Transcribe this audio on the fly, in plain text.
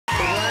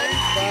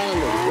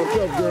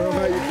up, girl?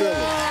 How you feeling?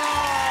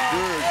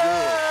 Good,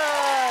 good.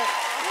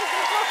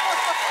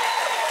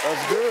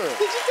 That's good.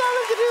 Did you tell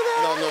him to do that?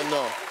 No, no,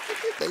 no.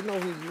 They know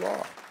who you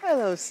are.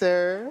 Hello,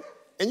 sir.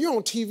 And you're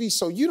on TV,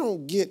 so you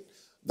don't get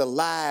the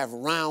live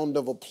round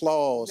of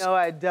applause. No,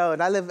 I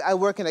don't. I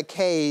work in a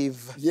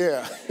cave.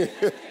 Yeah.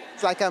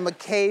 It's like I'm a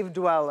cave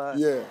dweller.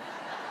 Yeah.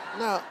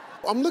 Now,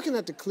 I'm looking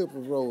at the clip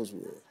of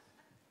Rosewood.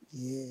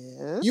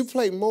 Yes? You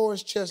play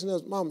Morris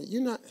Chestnut's mama.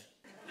 You're not...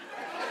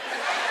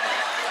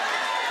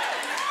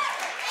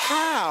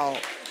 How?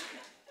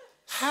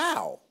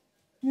 How?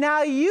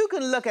 Now, you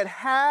can look at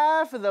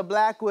half of the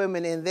black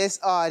women in this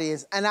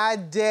audience, and I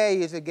dare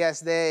you to guess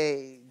their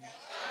age.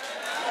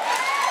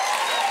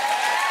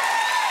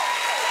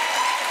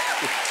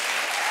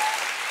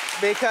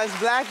 Because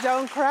black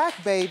don't crack,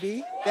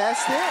 baby.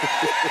 That's it.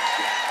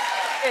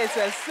 It's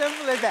as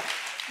simple as that.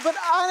 But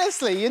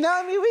honestly, you know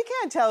what I mean? We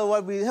can't tell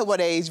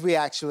what age we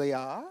actually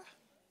are.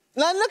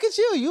 Now, look at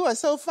you. You are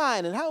so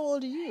fine. And how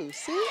old are you?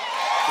 See?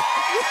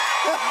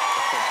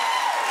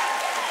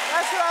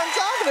 That's what I'm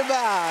talking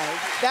about.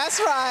 That's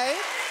right.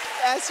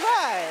 That's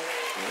right.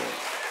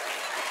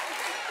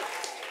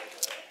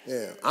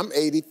 Yeah, I'm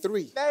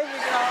 83. There you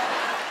go.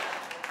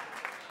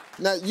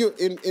 Now, you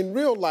in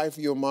real life,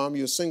 you're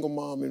a single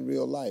mom in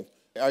real life.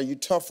 Are you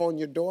tough on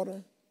your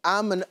daughter?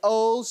 I'm an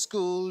old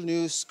school,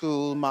 new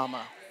school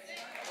mama.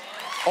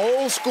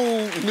 Old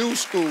school, new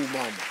school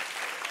mama.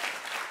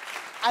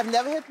 I've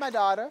never hit my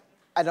daughter.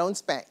 I don't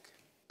spank.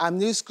 I'm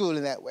new school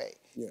in that way.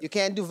 Yeah. You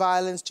can't do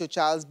violence to a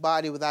child's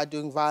body without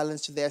doing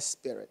violence to their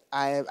spirit.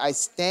 I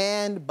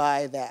stand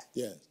by that.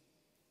 Yes.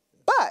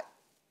 But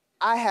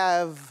I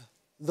have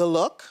the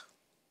look.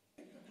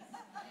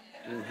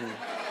 Mm-hmm.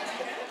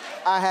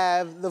 I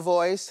have the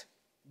voice.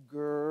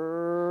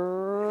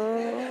 Girl,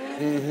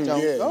 Mm-hmm. don't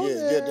go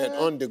there. Get that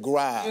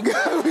underground.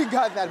 We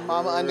got that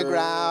mama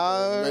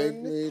underground. Make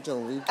me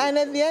don't And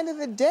at the end of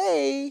the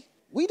day,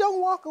 we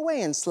don't walk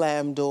away and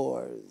slam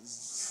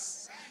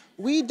doors.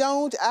 We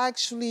don't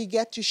actually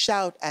get to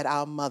shout at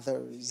our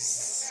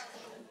mothers.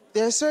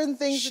 There are certain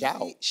things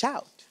that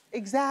shout.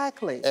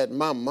 Exactly. At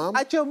my mama?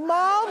 At your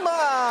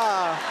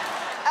mama.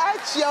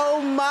 At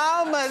your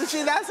mama.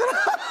 See, that's what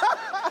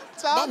I'm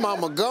talking My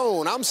mama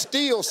gone. I'm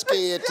still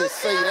scared to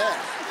say that.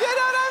 You know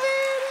what I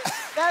mean?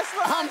 That's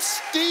what I'm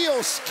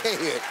still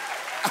scared.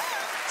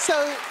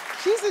 So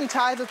she's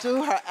entitled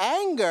to her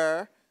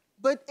anger,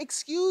 but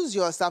excuse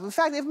yourself. In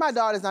fact, if my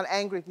daughter's not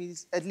angry at me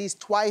at least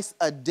twice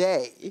a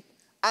day,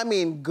 I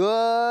mean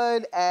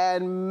good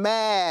and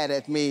mad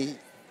at me,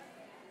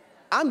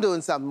 I'm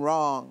doing something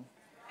wrong.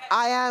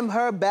 I am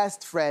her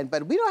best friend,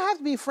 but we don't have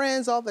to be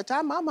friends all the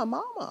time. I'm a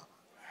mama.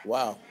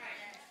 Wow.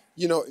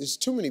 You know, it's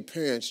too many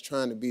parents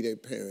trying to be their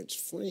parents'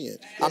 friend.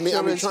 Yeah, I mean,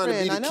 trying to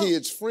be friend, the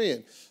kids'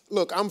 friend.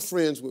 Look, I'm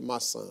friends with my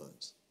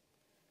sons.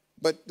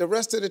 But the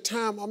rest of the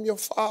time, I'm your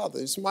father.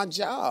 It's my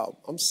job.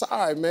 I'm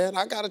sorry, man.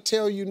 I got to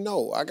tell you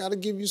no. I got to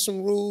give you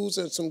some rules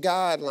and some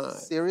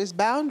guidelines. Serious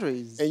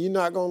boundaries. And you're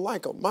not going to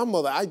like them. My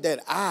mother,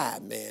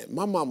 man.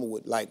 My mama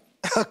would like...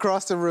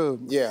 Across the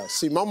room. Yeah.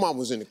 See, my mom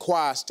was in the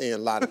choir stand a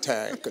lot of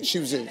times because she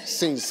was in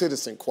senior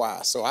citizen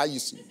choir. So I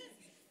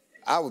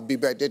would be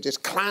back there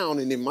just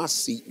clowning in my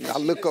seat. And I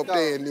look up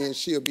there and then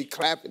she'll be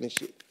clapping and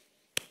shit.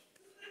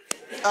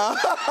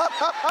 Uh-huh.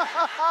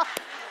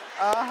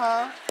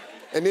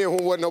 And then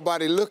when wasn't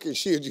nobody looking,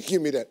 she'll just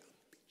give me that.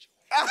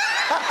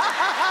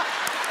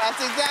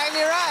 That's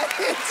exactly right.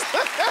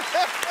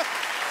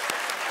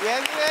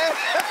 Yes, ma'am.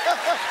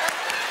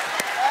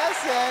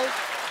 That's it.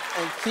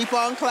 And keep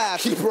on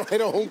clapping. Keep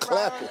right on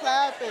clapping. Keep on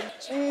clapping.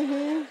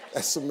 Mm-hmm.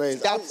 That's amazing.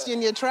 Stops you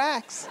in your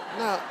tracks.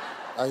 Now,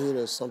 I hear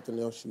there's something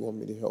else you want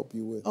me to help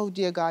you with. Oh,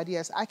 dear God,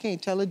 yes. I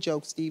can't tell a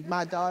joke, Steve.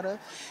 My daughter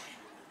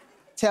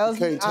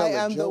tells me I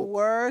am the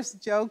worst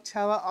joke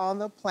teller on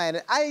the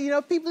planet. You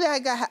know, people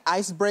that got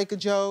icebreaker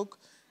joke,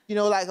 you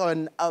know, like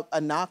a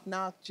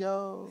knock-knock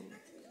joke.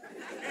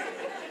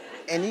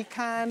 Any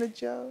kind of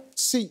joke.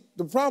 See,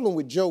 the problem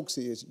with jokes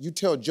is you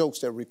tell jokes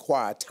that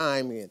require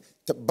timing.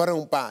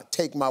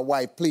 Take my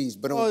wife, please.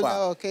 Oh,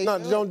 no, okay. No,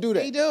 don't do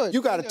that.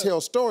 You got to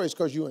tell stories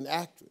because you're an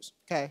actress.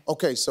 Okay.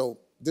 Okay, so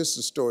this is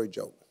a story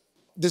joke.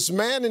 This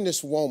man and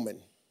this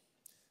woman,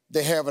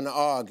 they have an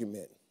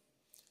argument.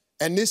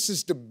 And this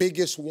is the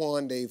biggest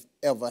one they've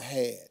ever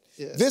had.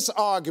 Yes. This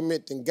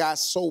argument then got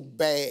so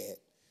bad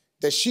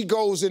that she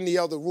goes in the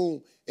other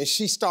room and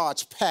she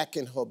starts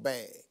packing her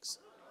bags.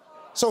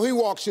 So he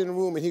walks in the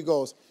room and he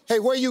goes, "Hey,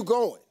 where you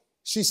going?"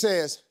 She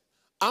says,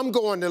 "I'm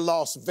going to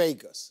Las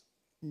Vegas."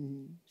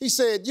 Mm-hmm. He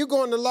said, "You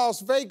going to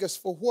Las Vegas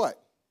for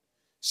what?"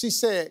 She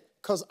said,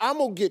 "'Cause I'm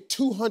gonna get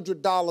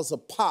 $200 a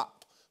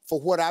pop for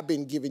what I've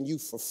been giving you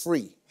for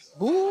free."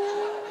 Ooh.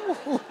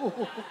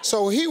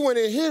 So he went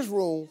in his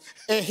room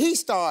and he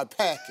started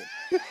packing.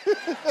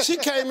 She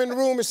came in the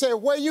room and said,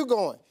 "Where you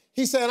going?"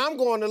 He said, "I'm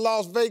going to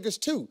Las Vegas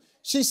too."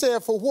 She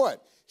said, "For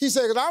what?" He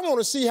said, "'Cause I want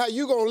to see how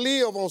you gonna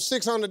live on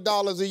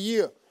 $600 a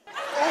year."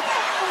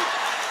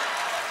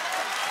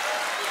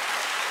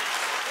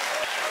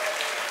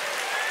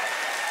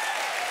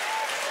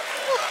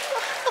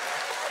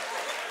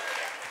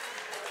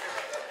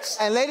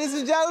 And ladies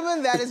and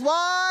gentlemen, that is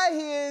why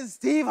he is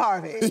Steve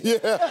Harvey. Yeah.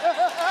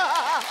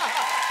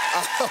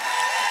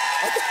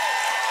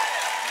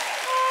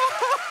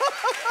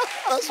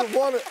 That's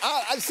one.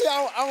 I see.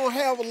 I don't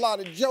have a lot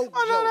of jokes.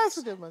 Oh no, that's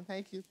a good one.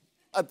 Thank you.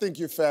 I think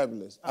you're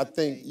fabulous. I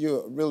think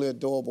you're a really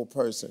adorable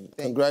person.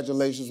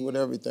 Congratulations with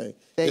everything.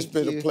 It's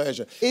been a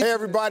pleasure. Hey,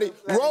 everybody,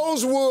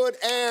 Rosewood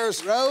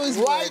airs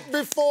right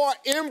before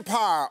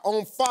Empire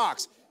on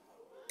Fox.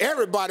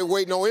 Everybody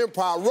waiting on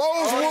Empire.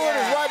 Rosewood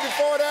is right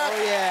before that.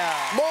 Oh,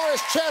 yeah.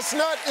 Morris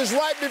Chestnut is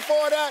right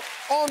before that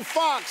on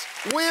Fox.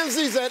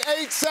 Wednesdays at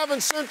 8, 7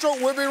 Central.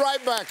 We'll be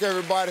right back,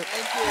 everybody.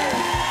 Thank you.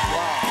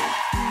 Wow.